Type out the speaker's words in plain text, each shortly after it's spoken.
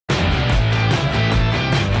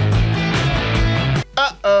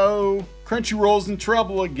Crunchyroll's in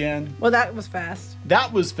trouble again. Well, that was fast.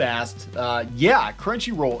 That was fast. Yeah,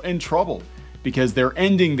 Crunchyroll in trouble because they're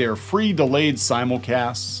ending their free delayed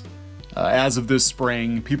simulcasts as of this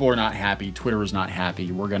spring. People are not happy. Twitter is not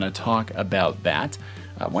happy. We're going to talk about that.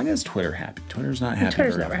 When is Twitter happy? Twitter's not happy.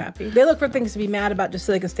 Twitter's never happy. They look for things to be mad about just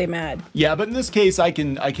so they can stay mad. Yeah, but in this case, I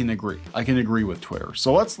can agree. I can agree with Twitter.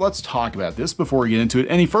 So let's talk about this before we get into it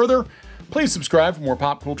any further. Please subscribe for more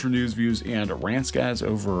pop culture news, views, and rants, guys.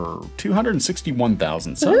 Over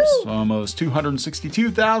 261,000 subs, almost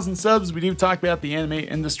 262,000 subs. We do talk about the anime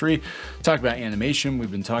industry, talk about animation.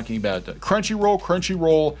 We've been talking about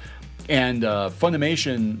Crunchyroll, and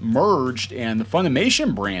Funimation merged, and the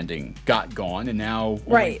Funimation branding got gone, and now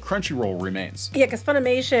Crunchyroll remains. Yeah, because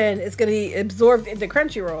Funimation is going to be absorbed into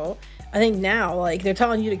Crunchyroll. I think now, like, they're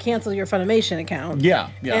telling you to cancel your Funimation account. Yeah.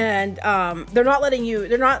 And they're not letting you.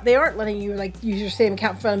 They aren't letting you like use your same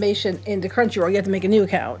account for Funimation into Crunchyroll. You have to make a new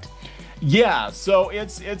account. Yeah, so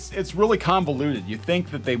it's really convoluted. You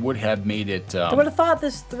think that they would have made it. They would have thought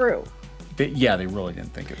this through. They really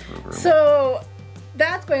didn't think it through. Very so. Well.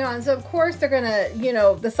 That's going on. So, of course, they're going to,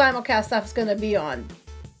 the simulcast stuff is going to be on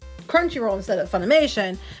Crunchyroll instead of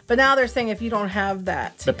Funimation. But now they're saying if you don't have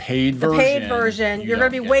that, the paid version, you're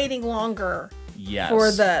going to be waiting longer for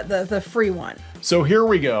the free one. So here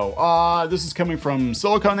we go. This is coming from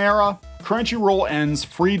Silicon Era. Crunchyroll ends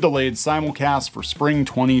free delayed simulcast for spring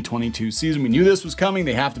 2022 season. We knew this was coming.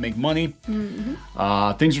 They have to make money.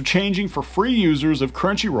 Mm-hmm. Things are changing for free users of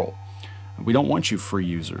Crunchyroll. We don't want you free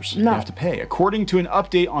users. No. You have to pay. According to an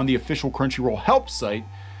update on the official Crunchyroll help site,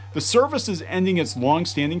 the service is ending its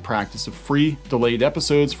long-standing practice of free delayed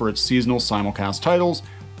episodes for its seasonal simulcast titles.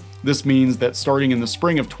 This means that starting in the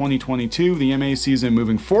spring of 2022, the MA season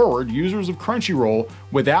moving forward, users of Crunchyroll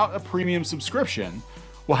without a premium subscription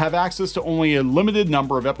will have access to only a limited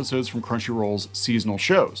number of episodes from Crunchyroll's seasonal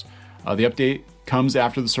shows. The update comes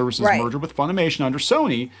after the service's merger with Funimation under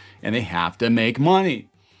Sony, and they have to make money.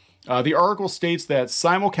 The article states that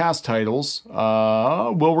simulcast titles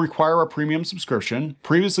will require a premium subscription.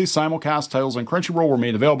 Previously, simulcast titles on Crunchyroll were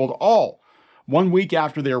made available to all 1 week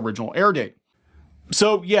after their original air date.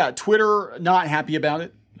 So, yeah, Twitter not happy about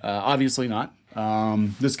it. Obviously not.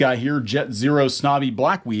 This guy here, Jet Zero Snobby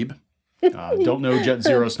Blackweeb. Don't know Jet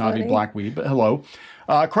Zero Snobby Blackweeb, but hello.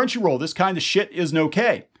 Crunchyroll, this kind of shit isn't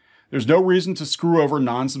okay. There's no reason to screw over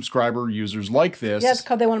non-subscriber users like this. Yeah, it's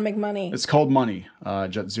called they want to make money. It's called money,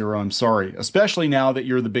 Jet Zero. I'm sorry. Especially now that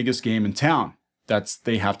you're the biggest game in town.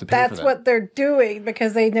 They have to pay for that. That's what they're doing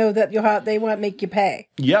because they know that they want to make you pay.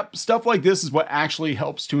 Yep. Stuff like this is what actually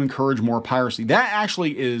helps to encourage more piracy. That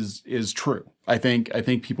actually is true. I think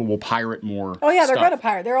people will pirate more. Oh yeah, they're going to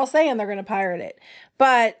pirate. They're all saying they're going to pirate it.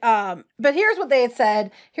 But here's what they had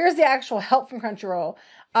said. Here's the actual help from Crunchyroll.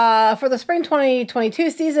 For the spring 2022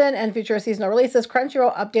 season and future seasonal releases,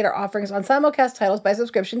 Crunchyroll update our offerings on simulcast titles by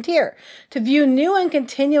subscription tier. To view new and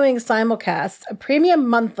continuing simulcasts, a premium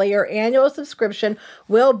monthly or annual subscription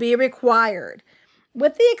will be required.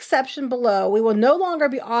 With the exception below, we will no longer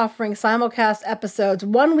be offering simulcast episodes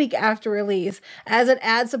 1 week after release as an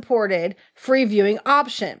ad-supported free viewing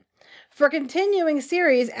option. For continuing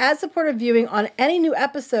series, ad-supported viewing on any new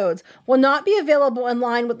episodes will not be available in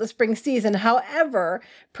line with the spring season. However,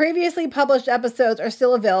 previously published episodes are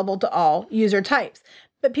still available to all user types.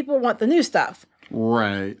 But people want the new stuff.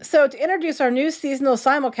 Right. So to introduce our new seasonal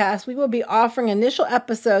simulcast, we will be offering initial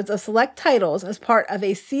episodes of select titles as part of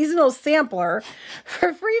a seasonal sampler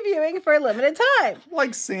for free viewing for a limited time.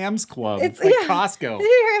 Like Sam's Club, Costco.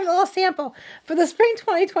 Here's a little sample. For the spring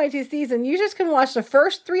 2022 season, users can watch the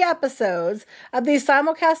first 3 episodes of these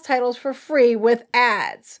simulcast titles for free with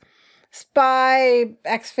ads. Spy,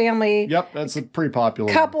 X Family. Yep, that's a pretty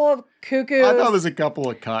popular Couple of Cuckoos. I thought it was a couple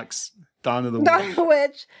of cucks. Dawn of the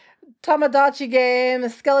Witch. Tamagotchi Game,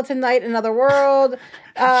 Skeleton Knight, Another World.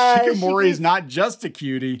 Shikamori is not just a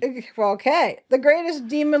cutie. Well, okay. The Greatest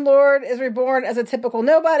Demon Lord is reborn as a typical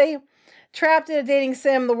nobody. Trapped in a dating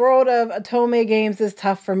sim, the world of Otome games is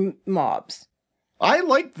tough for mobs. I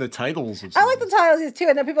like the titles. I like the titles too.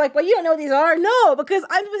 And then people are like, well, you don't know what these are. No, because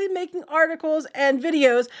I'm busy making articles and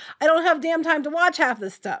videos. I don't have damn time to watch half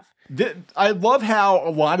this stuff. I love how a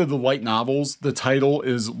lot of the light novels, the title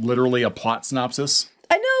is literally a plot synopsis.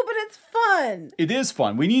 I know, but it's fun. It is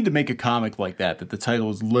fun. We need to make a comic like that the title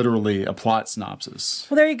is literally a plot synopsis.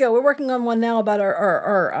 Well, there you go. We're working on one now about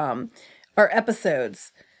our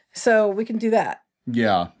episodes. So we can do that.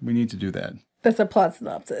 Yeah, we need to do that. That's a plot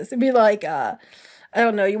synopsis. It'd be like, I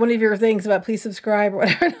don't know, one of your things about please subscribe or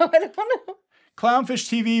whatever. No, I don't know. Clownfish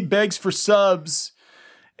TV begs for subs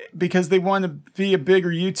because they want to be a bigger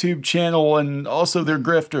YouTube channel and also they're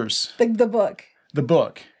grifters. The book. The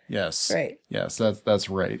book. Yes. Right. Yes, that's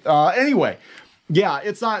right. Anyway, yeah,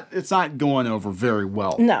 it's not going over very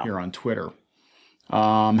well here on Twitter.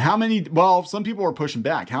 How many? Well, some people are pushing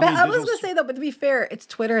back. How many? I was going to say though, but to be fair, it's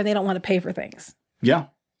Twitter and they don't want to pay for things. Yeah.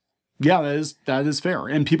 Yeah, that is fair.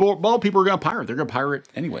 And people are going to pirate. They're going to pirate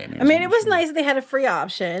anyway. I mean, it was nice that they had a free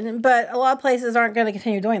option, but a lot of places aren't going to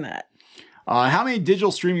continue doing that. How many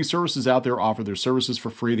digital streaming services out there offer their services for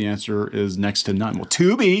free? The answer is next to none. Well,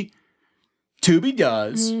 Tubi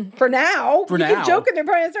does. For now. For now. You're joking. They're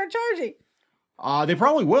probably going to start charging. They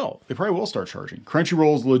probably will. They probably will start charging.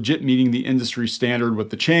 Crunchyroll is legit meeting the industry standard with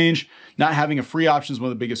the change. Not having a free option is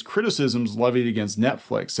one of the biggest criticisms levied against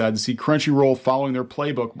Netflix. Sad to see Crunchyroll following their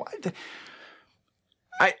playbook. What?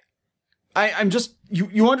 I'm just,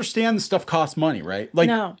 you understand the stuff costs money, right? Like,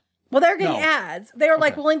 no. Well, they're getting ads. They were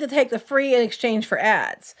like willing to take the free in exchange for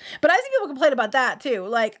ads. But I see people complain about that too.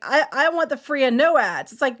 Like, I want the free and no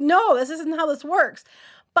ads. It's like, no, this isn't how this works.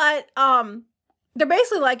 But, they're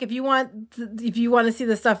basically like, if you want to see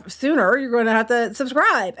this stuff sooner, you're going to have to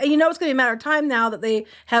subscribe. And you know it's going to be a matter of time now that they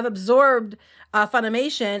have absorbed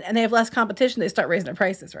Funimation and they have less competition. They start raising their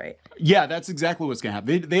prices, right? Yeah, that's exactly what's going to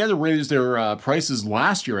happen. They had to raise their prices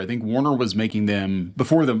last year. I think Warner was making them,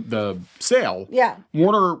 before the sale,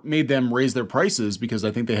 Warner made them raise their prices because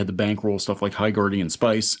I think they had to bankroll stuff like High Guardian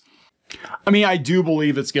Spice. I mean, I do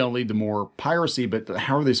believe it's going to lead to more piracy, but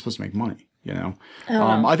how are they supposed to make money? You know,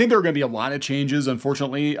 I think there are going to be a lot of changes,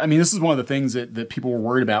 unfortunately. I mean, this is one of the things that people were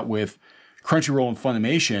worried about with Crunchyroll and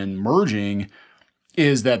Funimation merging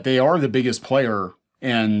is that they are the biggest player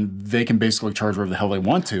and they can basically charge whatever the hell they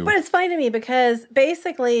want to. But it's funny to me because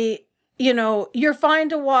basically, you know, you're fine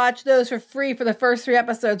to watch those for free for the first 3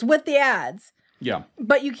 episodes with the ads. Yeah.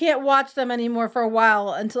 But you can't watch them anymore for a while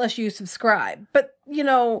unless you subscribe. But, you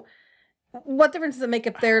know, what difference does it make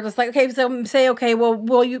if they're just like, okay, so say, okay, well,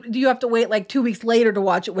 do you have to wait like 2 weeks later to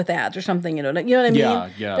watch it with ads or something? You know what I mean?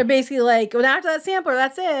 Yeah. They're basically like, well, after that sampler,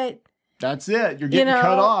 that's it. That's it. You're getting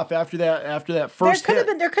cut off after that first hit.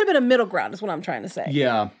 There could have been a middle ground, is what I'm trying to say.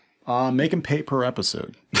 Yeah. Make them pay per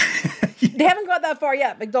episode. They haven't got that far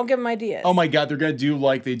yet, but don't give them ideas. Oh my God, they're going to do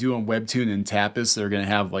like they do on Webtoon and Tapas. They're going to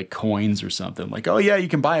have like coins or something. Like, oh yeah, you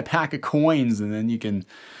can buy a pack of coins and then you can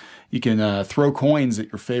throw coins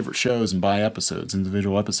at your favorite shows and buy episodes,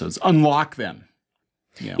 individual episodes. Unlock them.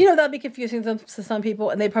 You know, that'd be confusing to some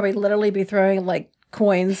people, and they'd probably literally be throwing like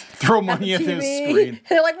coins. Throw money at their screen.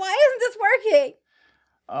 They're like, why isn't this working?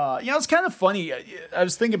 You know, it's kind of funny. I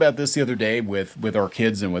was thinking about this the other day with our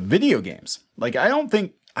kids and with video games. Like, I don't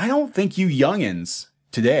think you youngins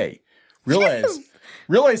today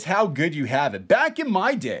realize how good you have it. Back in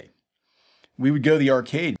my day, we would go to the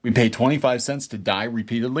arcade. We'd pay 25 cents to die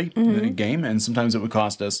repeatedly in the game, and sometimes it would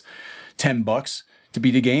cost us $10 to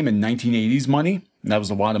beat a game in 1980s money. And that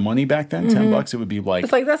was a lot of money back then. $10, it would be like...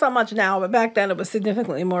 It's like, that's not much now, but back then it was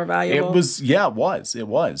significantly more valuable. It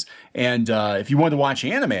was. And if you wanted to watch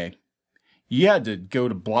anime, you had to go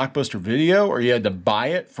to Blockbuster Video or you had to buy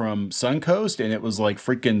it from Suncoast, and it was like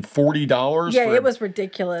freaking $40. Yeah, it was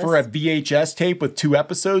ridiculous. For a VHS tape with 2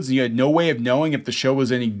 episodes, and you had no way of knowing if the show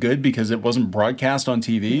was any good because it wasn't broadcast on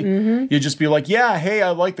TV. You'd just be like, yeah, hey, I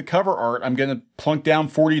like the cover art. I'm going to plunk down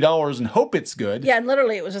 $40 and hope it's good. Yeah, and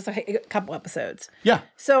literally it was just a couple episodes. Yeah.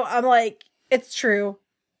 So I'm like, it's true.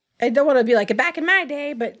 I don't want to be like, back in my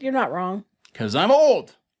day, but you're not wrong. Because I'm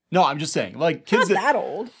old. No, I'm just saying, like, kids not that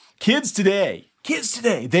old. Kids today,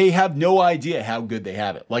 they have no idea how good they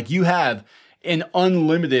have it. Like, you have an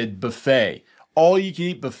unlimited buffet, all you can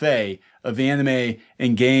eat buffet of anime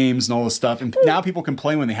and games and all this stuff. And now people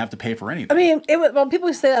complain when they have to pay for anything. I mean, people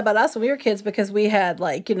used to say that about us when we were kids because we had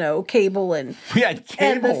like, you know, cable and we had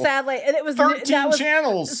cable. And the satellite, and it was 13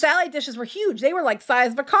 channels. Satellite dishes were huge. They were like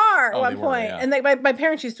size of a car at one point. Yeah. And my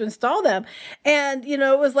parents used to install them. And, you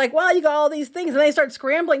know, it was like, well, you got all these things. And they started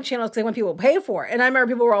scrambling channels because they want people to pay for it. And I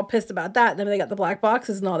remember people were all pissed about that. And then they got the black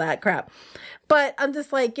boxes and all that crap. But I'm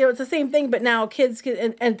just like, you know, it's the same thing, but now kids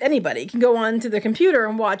can, and anybody can go on to their computer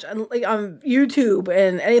and watch on YouTube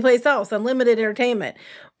and any place else, unlimited entertainment.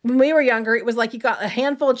 When we were younger, it was like you got a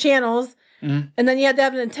handful of channels, and then you had to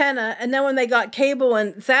have an antenna. And then when they got cable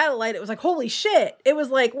and satellite, it was like, holy shit. It was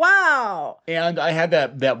like, wow. And I had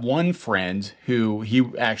that one friend who he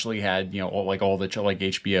actually had, you know, all the like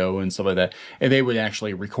HBO and stuff like that. And they would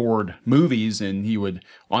actually record movies and he would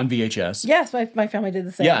on VHS. Yes, my family did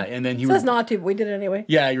the same. Yeah, and then he says not to, but we did it anyway.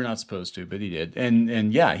 Yeah, you're not supposed to, but he did.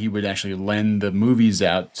 And yeah, he would actually lend the movies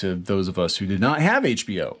out to those of us who did not have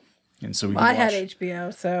HBO. And so I had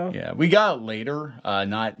HBO, so yeah, we got it later.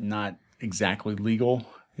 Not exactly legal,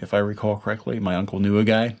 if I recall correctly. My uncle knew a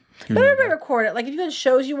guy But everybody recorded. Like if you had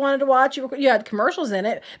shows you wanted to watch, you had commercials in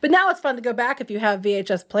it. But now it's fun to go back if you have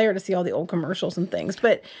VHS player to see all the old commercials and things.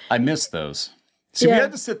 But I miss those. See, we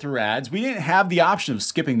had to sit through ads. We didn't have the option of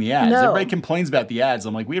skipping the ads. No. Everybody complains about the ads.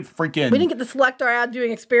 I'm like, we didn't get to select our ad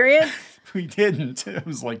viewing experience. We didn't. It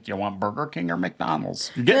was like, you want Burger King or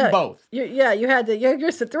McDonald's? You're getting both. You had to.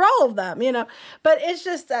 You sit through all of them, you know. But it's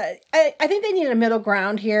just, I think they need a middle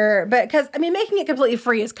ground here. But because making it completely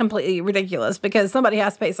free is completely ridiculous because somebody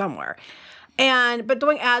has to pay somewhere. But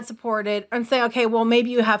doing ad supported and saying, okay, well,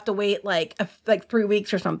 maybe you have to wait like 3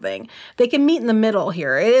 weeks or something. They can meet in the middle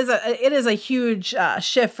here. It is a huge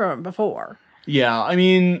shift from before. Yeah, I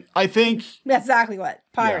mean, I think that's exactly what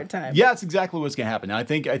pirate time. Yeah, that's exactly what's gonna happen. I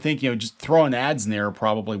think just throwing ads in there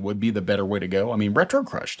probably would be the better way to go. I mean, Retro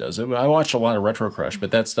Crush does it. I watch a lot of Retro Crush,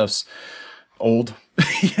 but that stuff's old,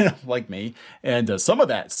 like me. And some of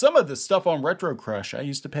the stuff on Retro Crush, I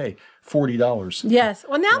used to pay $40. Yes.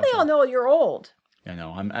 Well, now they all know you're old. I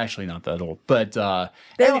know. I'm actually not that old, but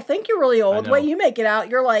they don't think you're really old. The way you make it out,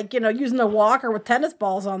 you're like, using a walker with tennis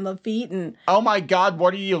balls on the feet and. Oh my God!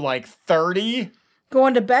 What are you, like 30?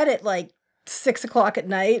 Going to bed at like 6 o'clock at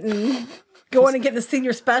night and going and getting the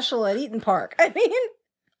senior special at Eaton Park. I mean.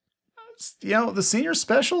 The senior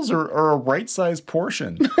specials are a right-sized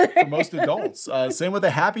portion for most adults. Same with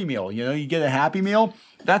a Happy Meal. You get a Happy Meal.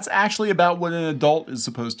 That's actually about what an adult is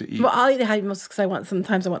supposed to eat. Well, I'll eat a Happy Meal because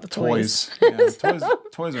sometimes I want the toys. Yeah,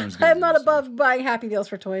 toys aren't as good. I'm not above buying Happy Meals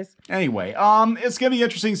for toys. Anyway, it's going to be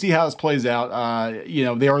interesting to see how this plays out.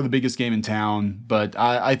 They are the biggest game in town, but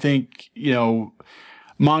I think,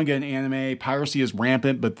 manga and anime, piracy is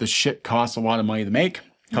rampant, but the shit costs a lot of money to make,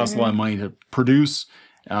 costs a lot of money to produce.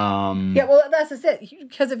 Well, that's just it.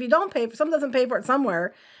 Because if you don't pay, if someone doesn't pay for it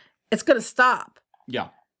somewhere, it's going to stop. Yeah,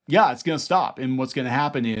 it's going to stop. And what's going to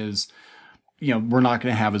happen is, we're not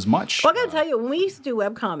going to have as much. Well, I got to tell you, when we used to do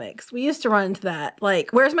webcomics, we used to run into that.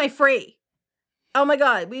 Like, where's my free? Oh my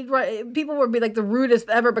God, people would be like the rudest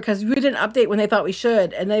ever because we didn't update when they thought we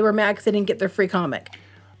should, and they were mad because they didn't get their free comic.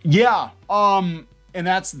 Yeah. And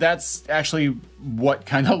that's actually what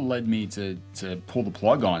kind of led me to pull the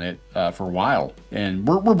plug on it for a while. And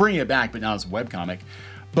we're bringing it back, but now it's a webcomic.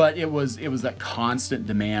 But it was that constant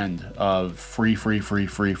demand of free. And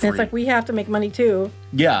it's like we have to make money too.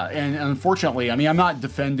 Yeah, and unfortunately, I'm not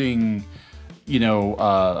defending,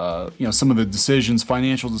 some of the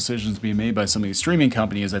financial decisions being made by some of these streaming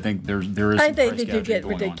companies. I think there is. I think they do get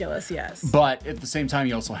ridiculous, yes. But at the same time,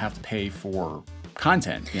 you also have to pay for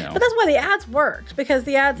content, But that's why the ads worked, because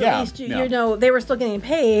the ads, at least, they were still getting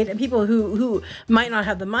paid, and people who might not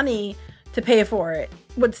have the money to pay for it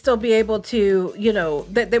would still be able to,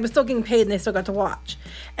 they were still getting paid and they still got to watch.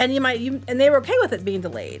 And and they were okay with it being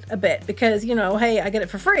delayed a bit because, hey, I get it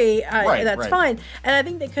for free. That's fine. And I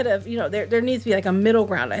think they could have, there needs to be like a middle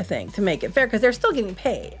ground, I think, to make it fair because they're still getting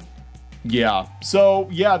paid. Yeah. So,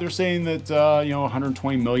 they're saying that,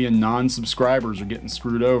 120 million non-subscribers are getting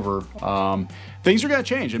screwed over. Things are going to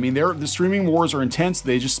change. I mean, the streaming wars are intense.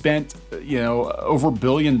 They just spent, over $1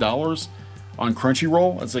 billion on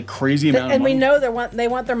Crunchyroll. That's a crazy amount of money. And we know they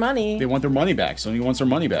want their money. They want their money back. Sony wants their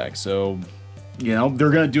money back. So, they're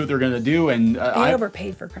going to do what they're going to do. And they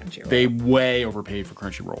overpaid for Crunchyroll. They way overpaid for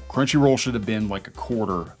Crunchyroll. Crunchyroll should have been like a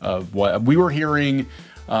quarter of what we were hearing.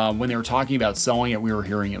 When they were talking about selling it, we were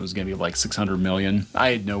hearing it was going to be like 600 million.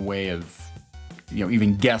 I had no way of,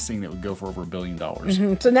 even guessing that it would go for over $1 billion.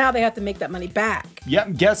 Mm-hmm. So now they have to make that money back.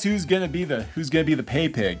 Yep. Guess who's going to be the pay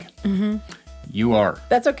pig? Mm-hmm. You are.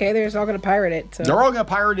 That's okay. They're just all going to pirate it. So. They're all going to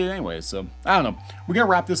pirate it anyway. So I don't know. We're going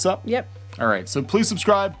to wrap this up. Yep. All right. So please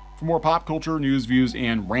subscribe for more pop culture news, views,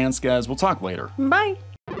 and rants, guys. We'll talk later. Bye.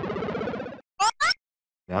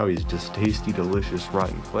 Now he's just tasty, delicious,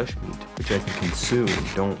 rotten flesh meat, which I can consume.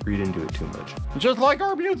 Don't read into it too much. Just like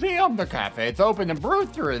our museum, the cafe's open and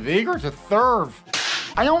Brewster is eager to serve.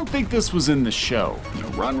 I don't think this was in the show.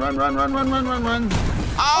 Run.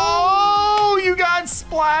 Oh, you got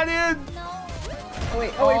splatted. No.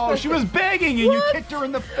 Oh, wait, she was begging and you kicked her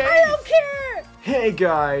in the face. I don't care. Hey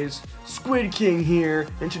guys, Squid King here,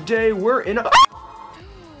 and today we're in a...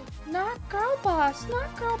 Not girl boss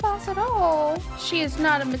at all. She is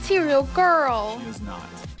not a material girl. She is not.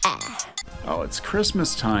 Oh, it's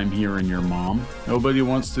Christmas time here in your mom. Nobody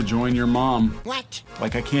wants to join your mom. What?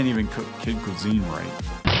 Like I can't even cook kid cuisine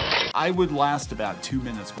right. I would last about 2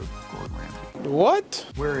 minutes with Gordon Ramsay. What?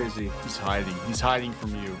 Where is he? He's hiding. He's hiding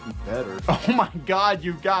from you. He better. Oh my God,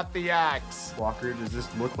 you got the axe. Walker, does this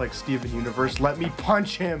look like Steven Universe? Let me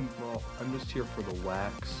punch him. Well, I'm just here for the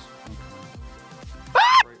wax.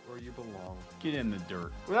 Right where you belong. Get in the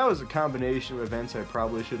dirt. Well, that was a combination of events I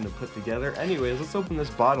probably shouldn't have put together. Anyways, let's open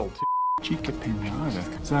this bottle too. Chica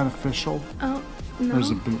Pinata. Is that official? Oh, no.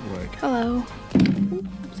 There's a bootleg. Hello. Ooh,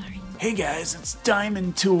 sorry. Hey guys, it's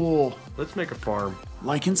Diamond Tool. Let's make a farm.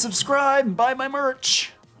 Like and subscribe and buy my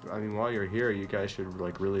merch. I mean, while you're here, you guys should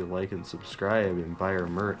like really like and subscribe and buy our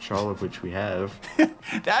merch, all of which we have.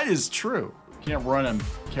 That is true. Can't run them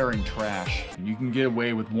carrying trash. You can get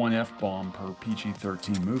away with one F-bomb per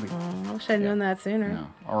PG-13 movie. I wish I'd known that sooner.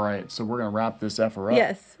 Yeah. All right, so we're gonna wrap this effer up.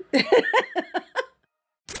 Yes.